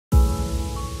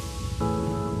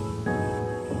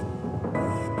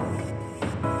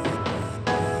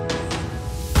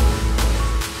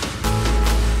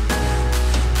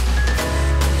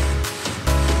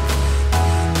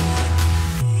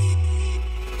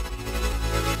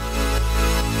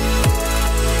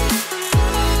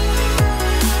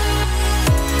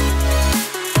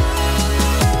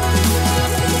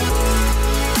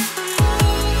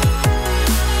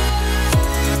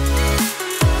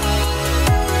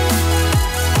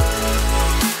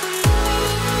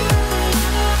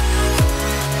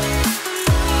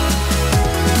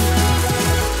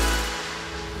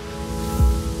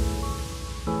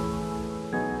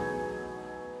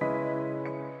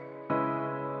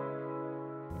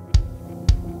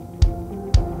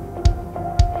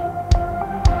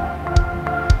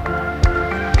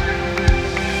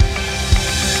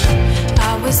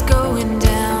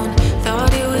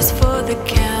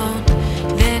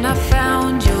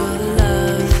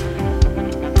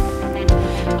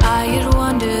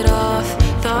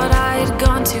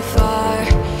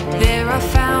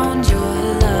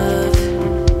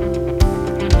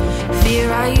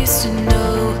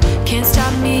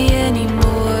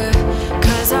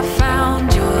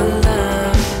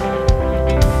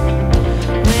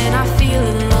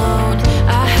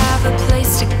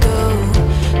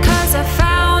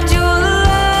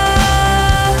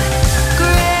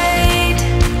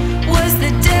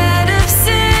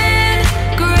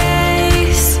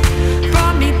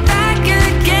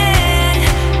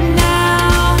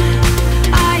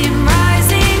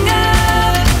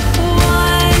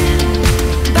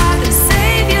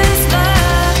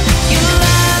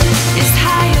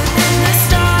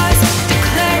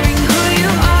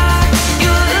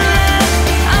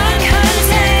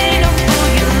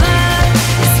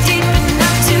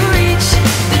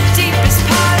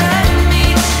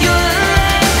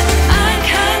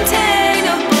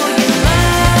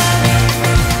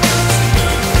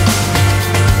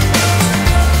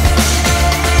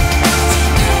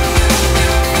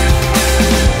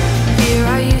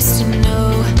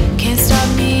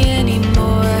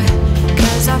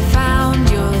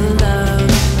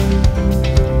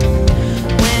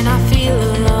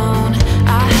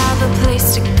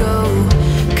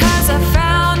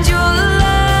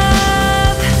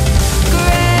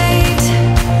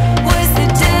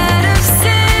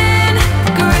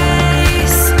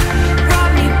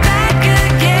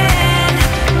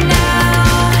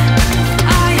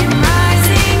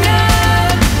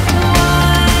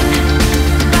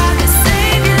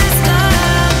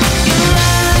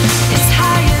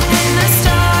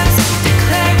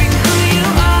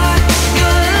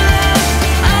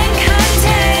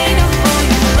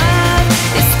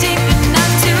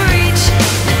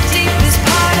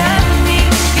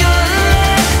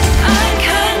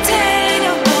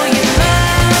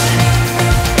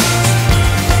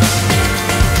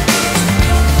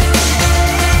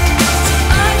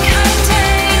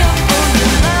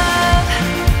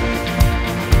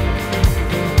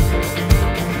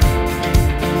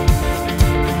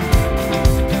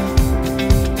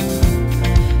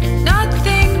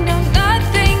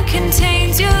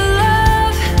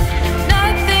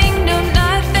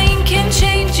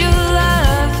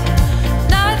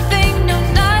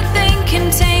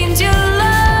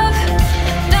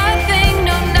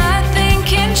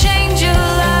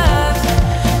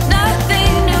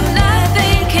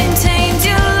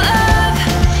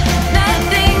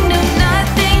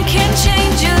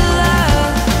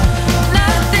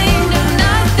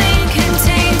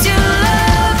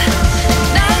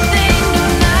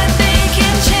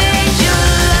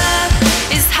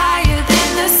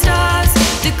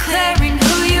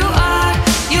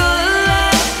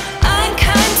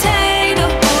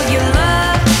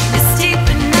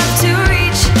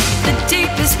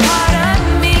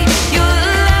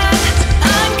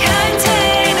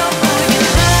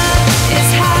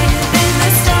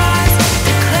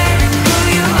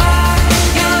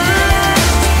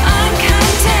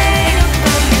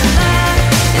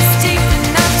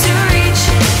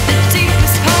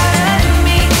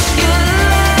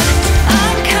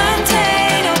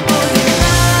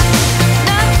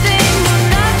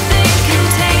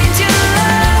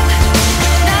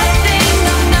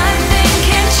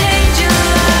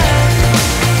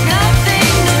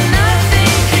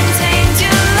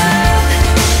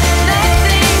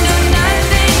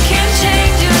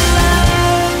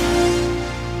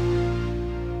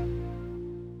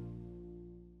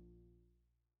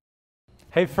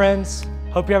Hey friends,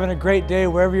 hope you're having a great day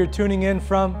wherever you're tuning in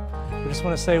from. We just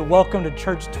want to say welcome to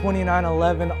Church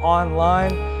 2911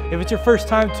 online. If it's your first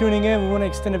time tuning in, we want to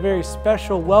extend a very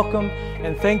special welcome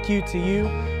and thank you to you.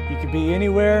 You could be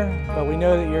anywhere, but we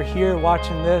know that you're here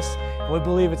watching this, and we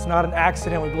believe it's not an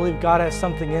accident. We believe God has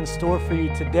something in store for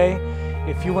you today.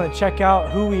 If you want to check out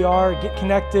who we are, get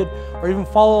connected, or even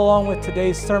follow along with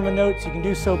today's sermon notes, you can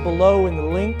do so below in the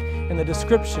link in the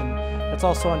description. That's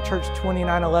also on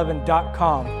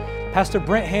church2911.com. Pastor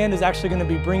Brent Hand is actually going to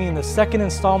be bringing the second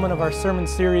installment of our sermon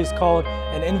series called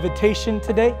An Invitation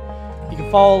today. You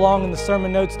can follow along in the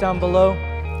sermon notes down below.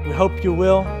 We hope you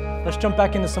will. Let's jump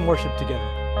back into some worship together.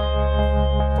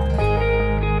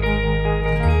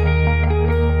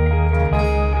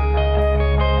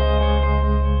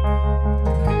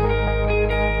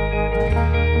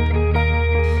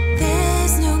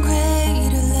 There's no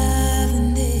greater love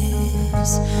than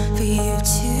this, for you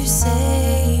to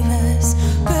save us,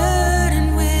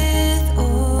 burdened with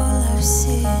all our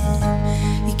sin.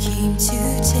 You came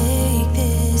to take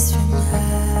this from us.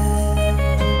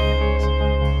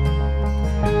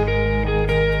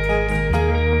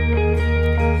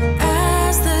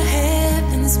 As the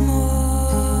heavens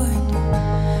mourn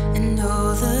and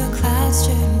all the clouds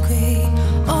turn gray,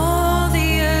 all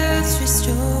the earth's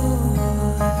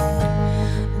restored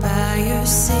by your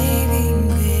saving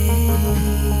grace.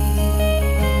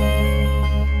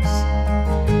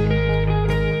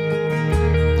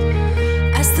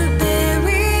 As the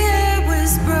barrier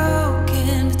was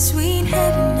broken between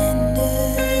heaven and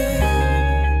earth,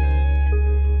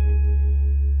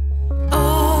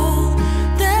 all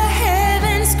the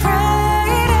heavens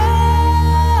cried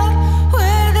out,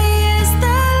 worthy is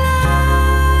the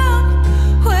Lamb,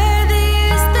 worthy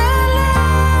is the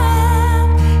Lamb,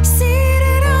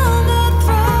 seated on the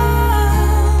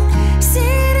throne,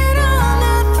 seated on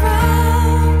the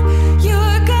throne. You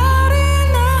are God in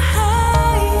the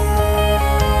highest.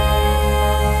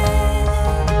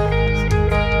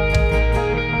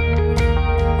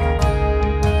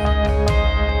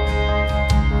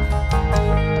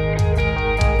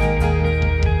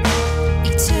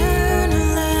 Eternal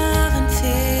love and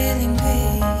failing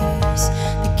grace,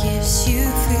 the gifts you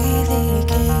freely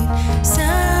gave,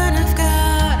 Son of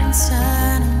God and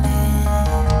Son of Man.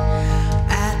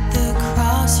 At the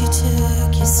cross you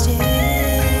took your stand.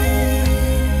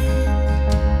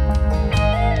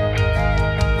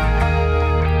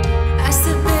 As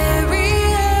the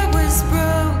barrier was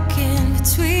broken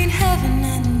between heaven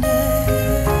and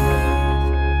earth,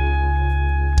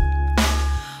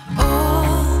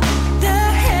 all the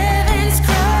heavens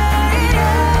cried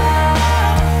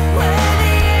out,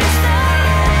 worthy is the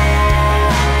Lamb,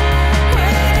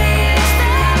 worthy is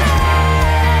the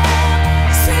Lamb,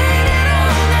 seated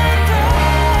on the throne,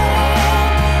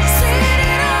 seated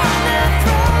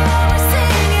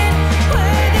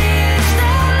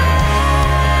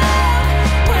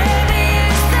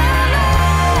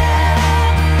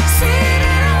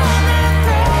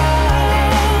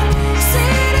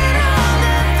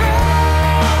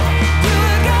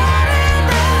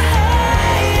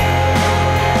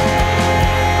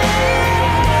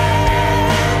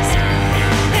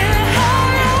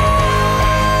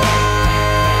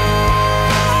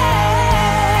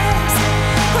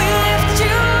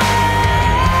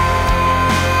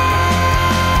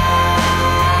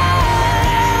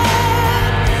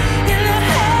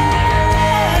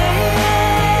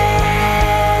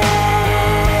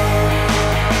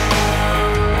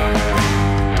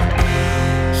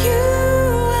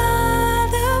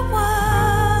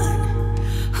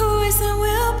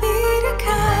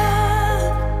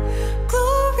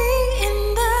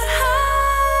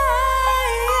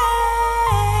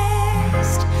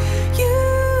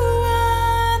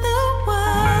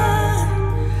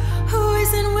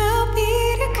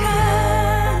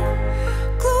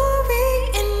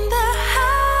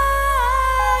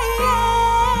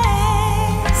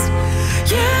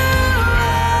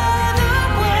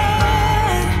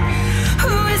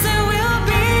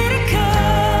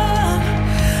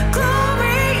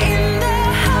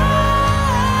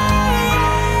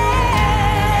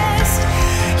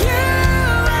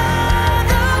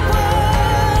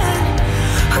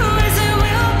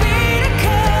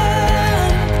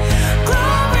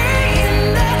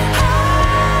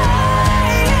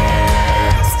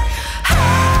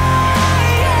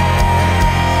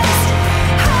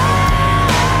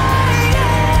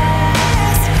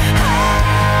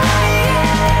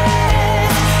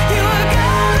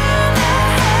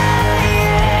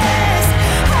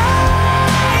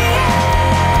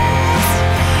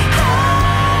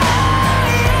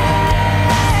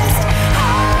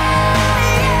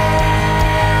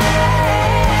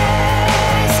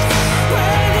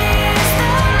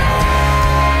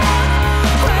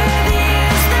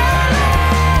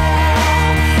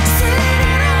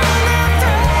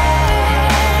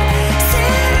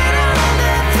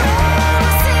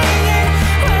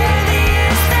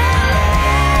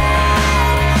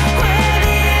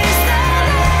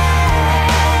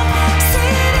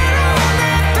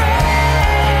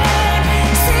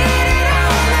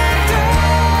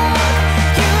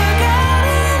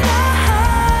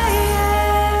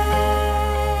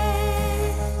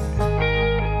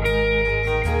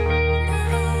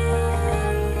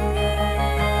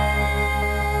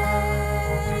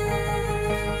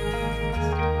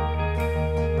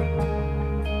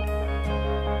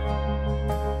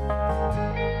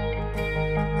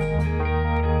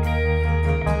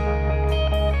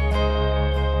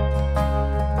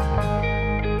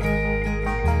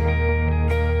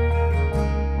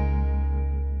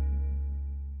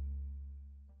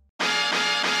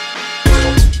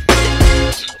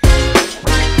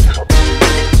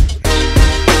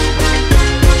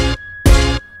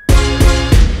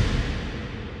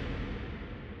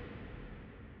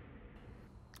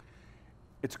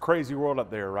It's a crazy world out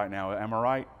there right now, am I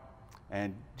right?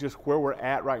 And just where we're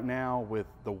at right now with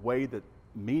the way that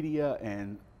media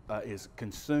and is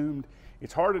consumed,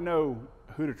 it's hard to know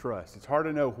who to trust. It's hard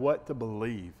to know what to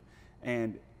believe.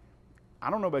 And I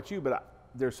don't know about you, but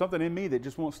there's something in me that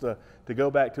just wants to go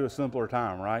back to a simpler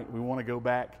time, right? We want to go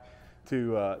back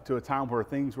to a time where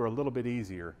things were a little bit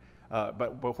easier.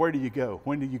 But where do you go?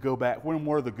 When do you go back? When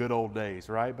were the good old days,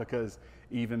 right? Because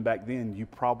even back then, you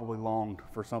probably longed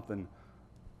for something,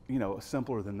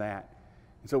 simpler than that.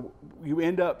 And so you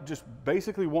end up just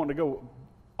basically wanting to go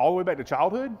all the way back to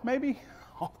childhood, maybe?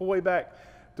 All the way back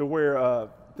to where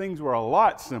things were a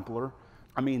lot simpler.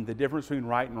 I mean, the difference between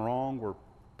right and wrong were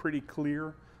pretty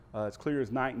clear. As clear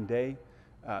as night and day.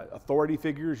 Authority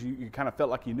figures, you kind of felt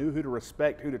like you knew who to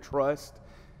respect, who to trust.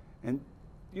 And,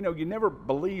 you never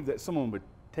believed that someone would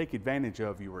take advantage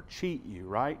of you or cheat you,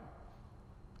 right?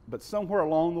 But somewhere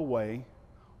along the way,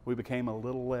 we became a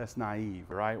little less naive,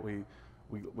 right? We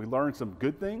learned some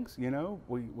good things,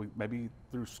 we maybe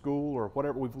through school or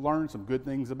whatever, we've learned some good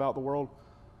things about the world,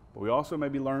 but we also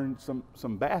maybe learned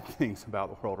some bad things about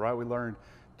the world, right? We learned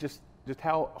just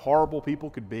how horrible people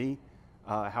could be,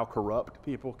 how corrupt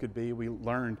people could be. We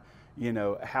learned,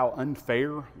 how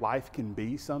unfair life can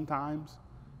be sometimes.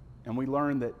 And we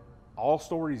learned that all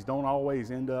stories don't always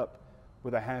end up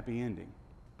with a happy ending.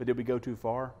 But did we go too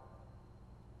far?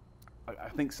 I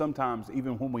think sometimes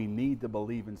even when we need to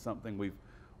believe in something,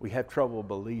 we have trouble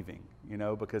believing,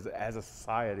 because as a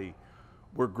society,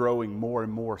 we're growing more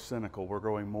and more cynical. We're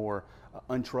growing more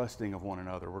untrusting of one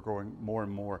another. We're growing more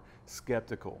and more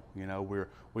skeptical.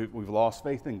 We've lost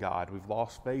faith in God. We've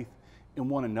lost faith in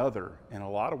one another. In a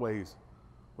lot of ways,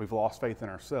 we've lost faith in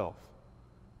ourselves.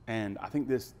 And I think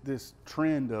this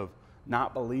trend of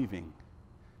not believing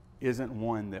isn't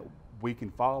one that we can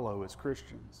follow as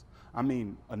Christians. I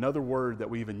mean, another word that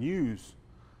we even use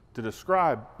to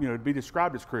describe, to be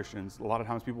described as Christians, a lot of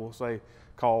times people will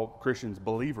call Christians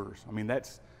believers. I mean,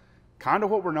 that's kind of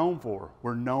what we're known for.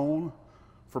 We're known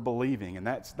for believing, and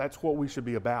that's what we should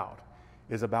be about,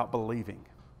 is about believing.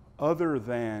 Other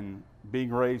than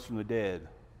being raised from the dead,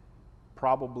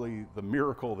 probably the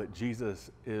miracle that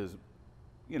Jesus is,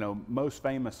 most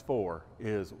famous for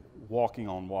is walking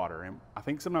on water. And I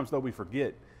think sometimes, though, we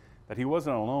forget that he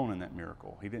wasn't alone in that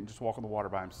miracle. He didn't just walk on the water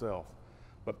by himself,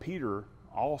 but Peter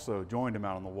also joined him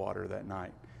out on the water that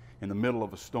night in the middle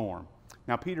of a storm.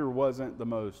 Now, Peter wasn't the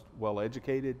most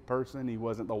well-educated person. He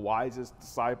wasn't the wisest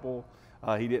disciple.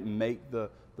 He didn't make the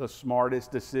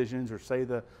smartest decisions or say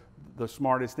the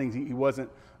smartest things. He wasn't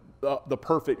the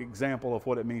perfect example of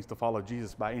what it means to follow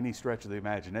Jesus by any stretch of the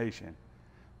imagination.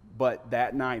 But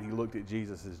that night, he looked at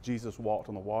Jesus as Jesus walked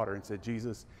on the water and said,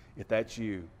 "Jesus, if that's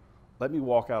you, let me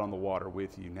walk out on the water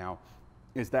with you." Now,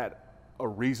 is that a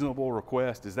reasonable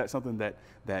request? Is that something that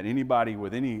anybody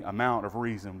with any amount of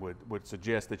reason would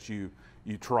suggest that you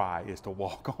try, is to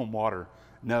walk on water?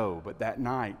 No, but that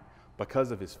night, because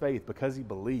of his faith, because he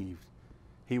believed,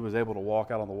 he was able to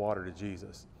walk out on the water to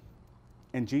Jesus.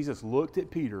 And Jesus looked at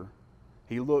Peter.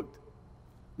 He looked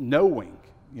knowing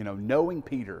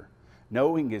Peter,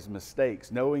 knowing his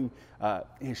mistakes, knowing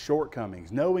his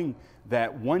shortcomings, knowing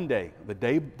that one day,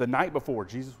 the night before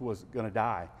Jesus was going to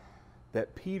die,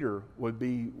 that Peter would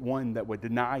be one that would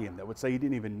deny him, that would say he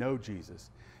didn't even know Jesus.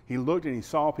 He looked and he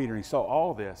saw Peter and he saw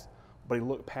all this, but he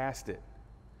looked past it.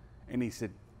 And he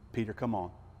said, "Peter, come on,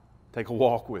 take a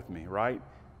walk with me," right?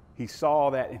 He saw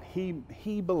that and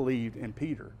he believed in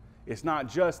Peter. It's not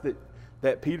just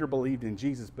that Peter believed in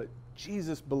Jesus, but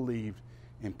Jesus believed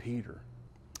in Peter.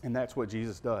 And that's what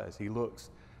Jesus does. He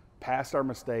looks past our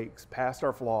mistakes, past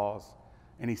our flaws,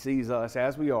 and he sees us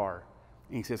as we are,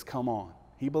 and he says, "Come on."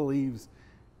 He believes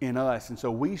in us, and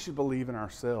so we should believe in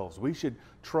ourselves. We should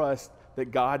trust that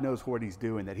God knows what he's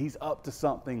doing, that he's up to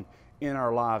something in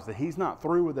our lives, that he's not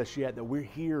through with us yet, that we're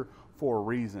here for a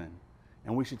reason.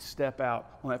 And we should step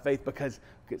out on that faith because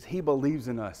he believes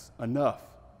in us enough.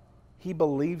 He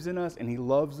believes in us and he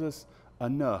loves us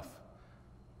enough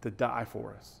to die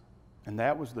for us. And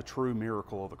that was the true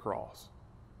miracle of the cross.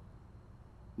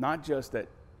 Not just that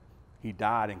he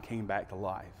died and came back to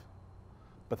life,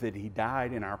 but that he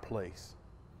died in our place.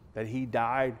 That he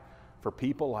died for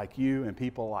people like you and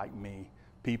people like me,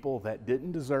 people that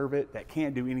didn't deserve it, that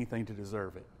can't do anything to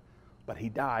deserve it. But he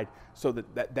died so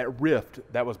that rift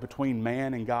that was between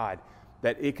man and God,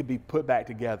 that it could be put back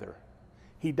together.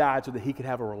 He died so that he could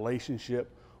have a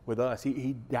relationship with us.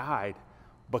 He died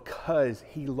because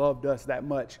he loved us that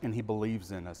much and he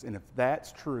believes in us. And if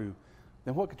that's true,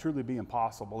 then what could truly be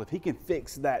impossible? If he can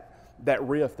fix that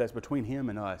rift that's between him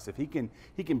and us, if he can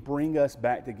bring us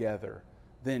back together,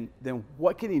 then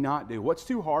what can he not do? What's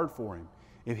too hard for him?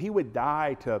 if he would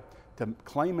die to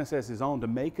claim us as his own, to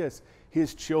make us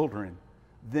his children,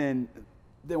 then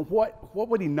what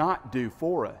would he not do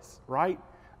for us, right?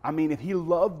 I mean, if he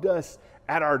loved us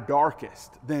at our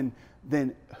darkest, then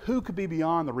who could be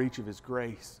beyond the reach of his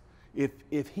grace?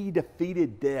 If he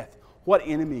defeated death, what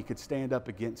enemy could stand up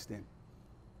against him?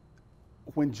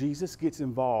 When Jesus gets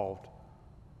involved,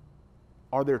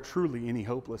 are there truly any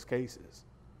hopeless cases?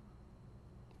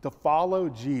 To follow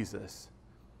Jesus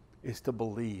is to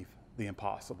believe the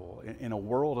impossible. In a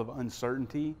world of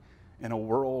uncertainty, in a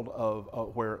world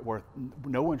of where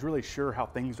no one's really sure how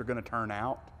things are going to turn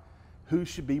out, who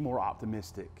should be more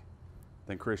optimistic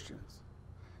than Christians?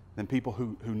 Than people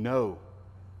who know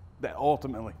that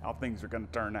ultimately how things are going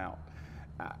to turn out?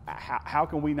 How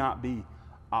can we not be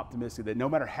optimistic that no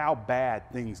matter how bad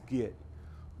things get,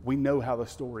 we know how the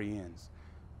story ends?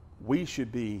 We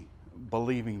should be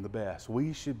believing the best.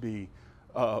 We should be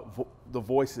the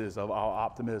voices of our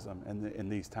optimism in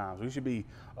these times. We should be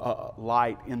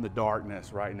light in the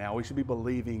darkness right now. We should be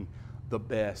believing the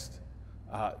best,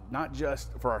 not just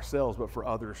for ourselves, but for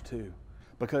others too.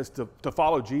 Because to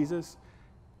follow Jesus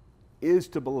is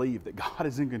to believe that God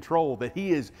is in control, that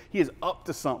He is up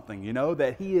to something,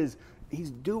 that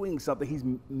He's doing something. He's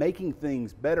making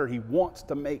things better. He wants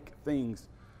to make things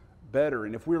better.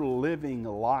 And if we're living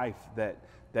a life that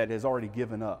has already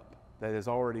given up, that has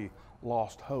already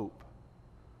lost hope,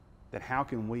 then how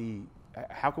can we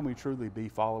truly be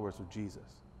followers of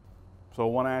Jesus? So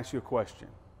I want to ask you a question,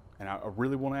 and I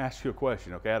really want to ask you a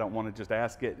question, okay? I don't want to just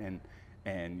ask it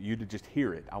and you to just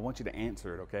hear it. I want you to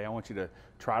answer it, okay? I want you to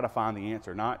try to find the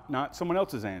answer, not someone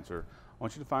else's answer. I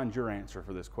want you to find your answer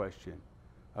for this question,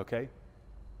 okay?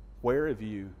 Where have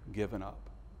you given up?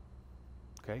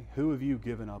 Okay, who have you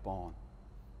given up on?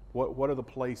 What are the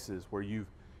places where you've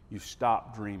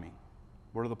stopped dreaming?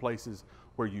 What are the places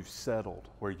where you've settled,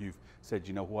 where you've said,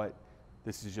 you know what,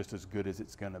 this is just as good as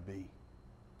it's going to be?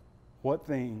 What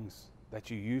things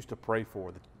that you used to pray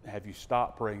for have you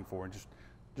stopped praying for and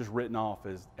just written off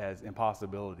as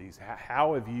impossibilities?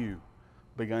 How have you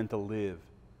begun to live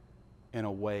in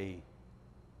a way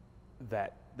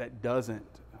that doesn't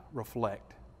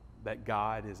reflect that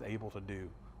God is able to do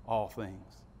all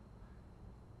things?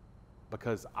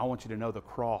 Because I want you to know the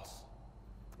cross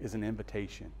is an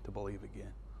invitation to believe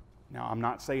again. Now, I'm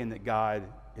not saying that God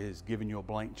is giving you a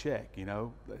blank check,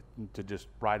 to just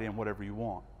write in whatever you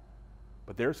want.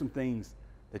 But there are some things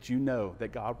that you know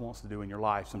that God wants to do in your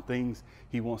life, some things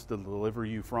He wants to deliver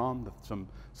you from,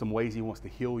 some ways He wants to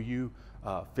heal you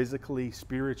physically,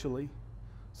 spiritually,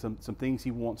 some things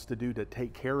He wants to do to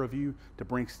take care of you, to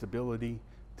bring stability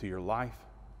to your life,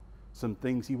 some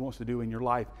things He wants to do in your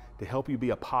life to help you be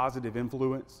a positive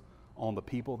influence on the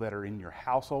people that are in your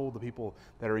household, the people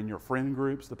that are in your friend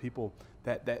groups, the people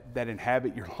that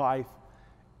inhabit your life.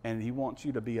 And He wants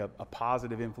you to be a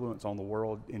positive influence on the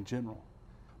world in general.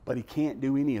 But He can't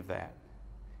do any of that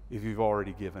if you've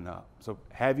already given up. So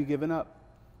have you given up?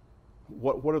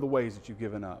 What are the ways that you've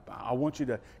given up? I want you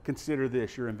to consider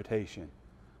this your invitation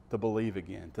to believe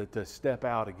again, to step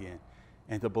out again,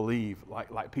 and to believe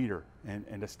like Peter,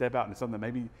 and to step out into something that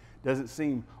maybe doesn't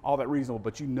seem all that reasonable,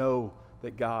 but you know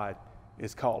that God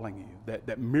is calling you,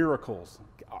 that miracles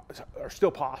are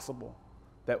still possible,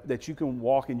 that you can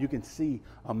walk and you can see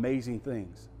amazing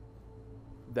things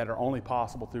that are only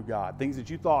possible through God. Things that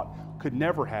you thought could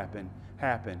never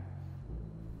happen.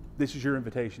 This is your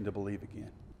invitation to believe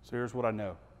again. So here's what I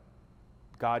know.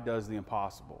 God does the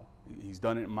impossible. He's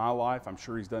done it in my life. I'm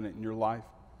sure He's done it in your life,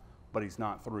 but He's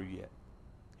not through yet.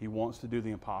 He wants to do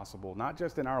the impossible, not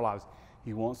just in our lives.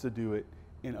 He wants to do it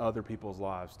in other people's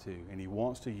lives too. And He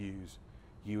wants to use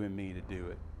you and me to do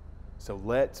it. So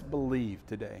let's believe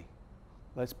today.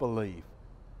 Let's believe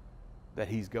that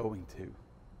He's going to.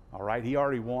 All right? He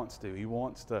already wants to. He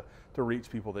wants to reach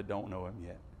people that don't know Him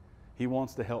yet. He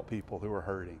wants to help people who are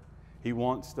hurting. He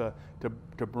wants to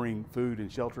bring food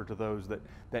and shelter to those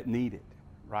that need it,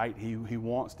 right? He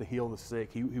wants to heal the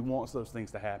sick. He wants those things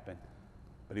to happen,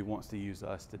 but He wants to use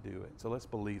us to do it. So let's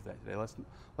believe that today.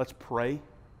 Let's pray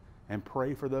and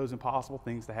pray for those impossible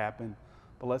things to happen,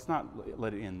 but let's not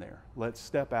let it end there. Let's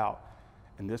step out,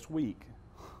 and this week,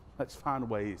 let's find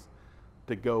ways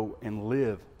to go and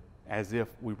live as if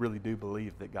we really do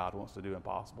believe that God wants to do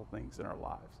impossible things in our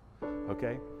lives,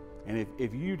 okay? And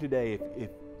if you today, if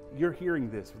you're hearing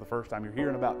this for the first time, you're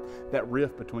hearing about that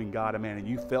rift between God and man, and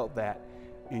you felt that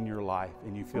in your life,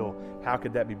 and you feel, how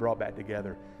could that be brought back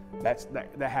together? That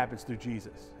happens through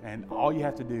Jesus. And all you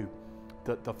have to do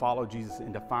to follow Jesus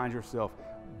and to find yourself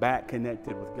back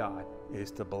connected with God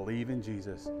is to believe in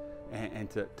Jesus and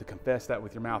to confess that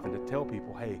with your mouth and to tell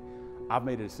people, hey, I've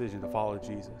made a decision to follow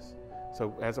Jesus.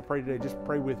 So as I pray today, just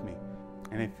pray with me.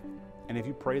 And if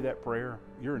you pray that prayer,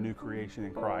 you're a new creation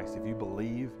in Christ. If you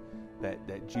believe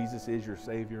that Jesus is your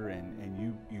Savior and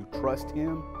you trust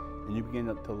Him and you begin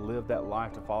to live that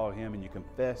life to follow Him and you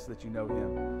confess that you know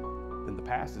Him, then the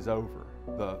past is over.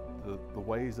 The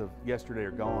ways of yesterday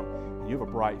are gone and you have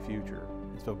a bright future.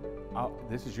 And so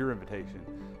this is your invitation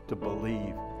to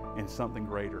believe in something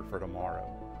greater for tomorrow.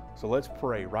 So let's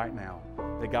pray right now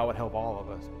that God would help all of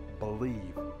us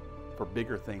believe for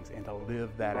bigger things and to live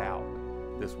that out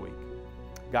this week.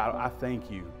 God, I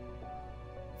thank you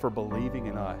for believing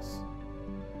in us,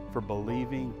 for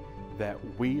believing that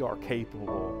we are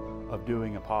capable of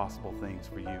doing impossible things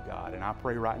for you, God. And I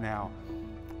pray right now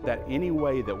that any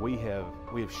way that we have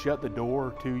shut the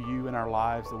door to you in our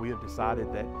lives, that we have decided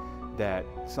that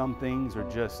some things are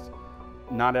just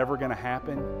not ever going to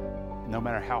happen, no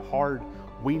matter how hard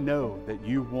we know that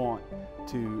you want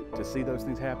to see those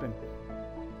things happen.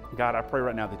 God, I pray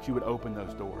right now that you would open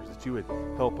those doors, that you would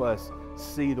help us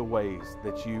see the ways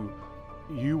that you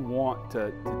want to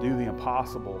do the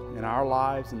impossible in our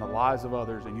lives and the lives of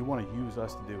others, and you want to use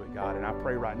us to do it, God. And I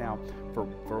pray right now for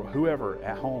whoever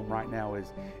at home right now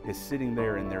is sitting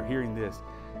there and they're hearing this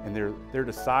and they're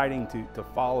deciding to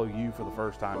follow you for the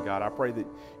first time, God. I pray that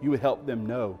you would help them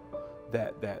know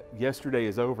that yesterday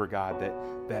is over, God,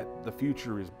 that the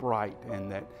future is bright and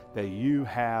that you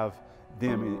have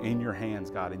them in your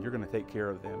hands, God, and you're going to take care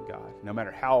of them, God. No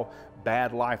matter how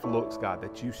bad life looks, God,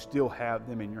 that you still have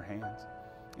them in your hands.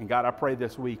 And God, I pray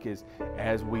this week as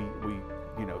we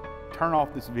turn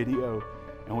off this video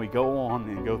and we go on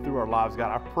and go through our lives,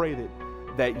 God, I pray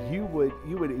that you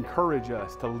would encourage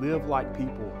us to live like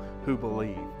people who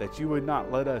believe, that you would not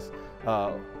let us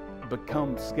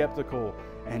become skeptical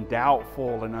and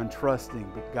doubtful and untrusting,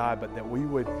 but God, but that we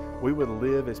would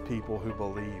live as people who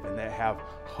believe and that have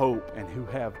hope and who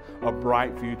have a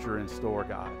bright future in store,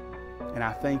 God. And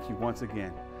I thank you once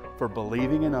again for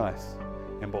believing in us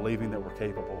and believing that we're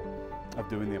capable of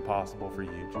doing the impossible for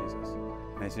you, Jesus.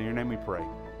 And it's in your name we pray.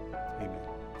 Amen.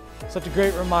 Such a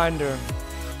great reminder.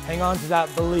 Hang on to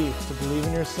that belief, to believe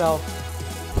in yourself.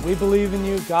 We believe in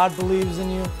you. God believes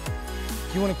in you.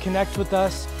 If you want to connect with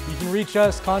us, you can reach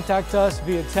us, contact us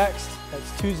via text.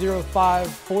 That's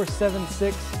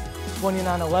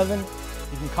 205-476-2911.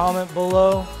 You can comment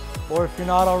below, or if you're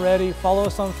not already, follow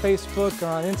us on Facebook or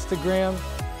on Instagram.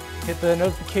 Hit the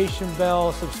notification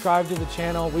bell, subscribe to the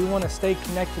channel. We want to stay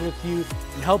connected with you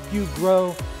and help you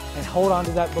grow and hold on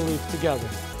to that belief together.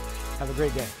 Have a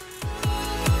great day.